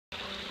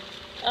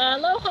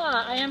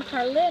Aloha, I am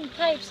Karlyn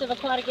Pipes of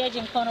Aquatic Edge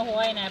in Kona,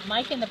 Hawaii, and I have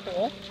Mike in the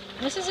pool.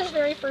 And this is his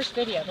very first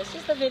video. This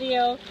is the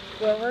video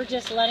where we're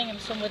just letting him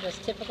swim with his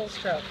typical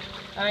stroke.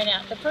 Alright,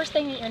 now, the first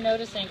thing that you're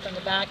noticing from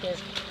the back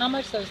is how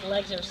much those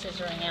legs are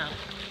scissoring out.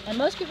 And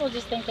most people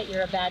just think that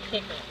you're a bad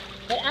kicker.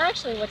 But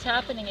actually what's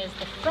happening is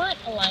the front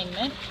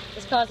alignment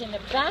is causing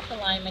the back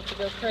alignment to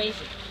go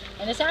crazy.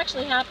 And this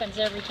actually happens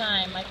every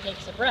time Mike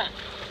takes a breath.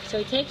 So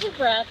he takes a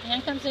breath,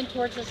 hand comes in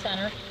towards the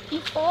center, he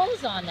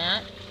falls on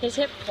that, his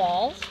hip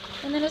falls,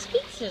 and then his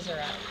feet scissor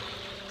out.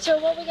 So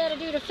what we got to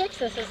do to fix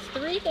this is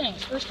three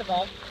things. First of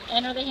all,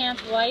 enter the hands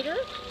wider,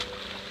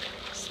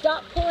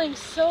 stop pulling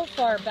so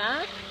far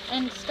back,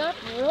 and stop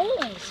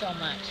rolling so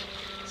much.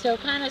 So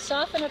kind of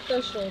soften up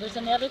those shoulders,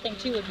 and the other thing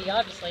too would be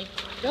obviously,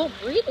 don't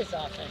breathe as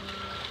often.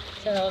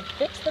 So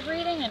fix the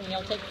breathing and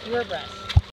you'll take fewer breaths.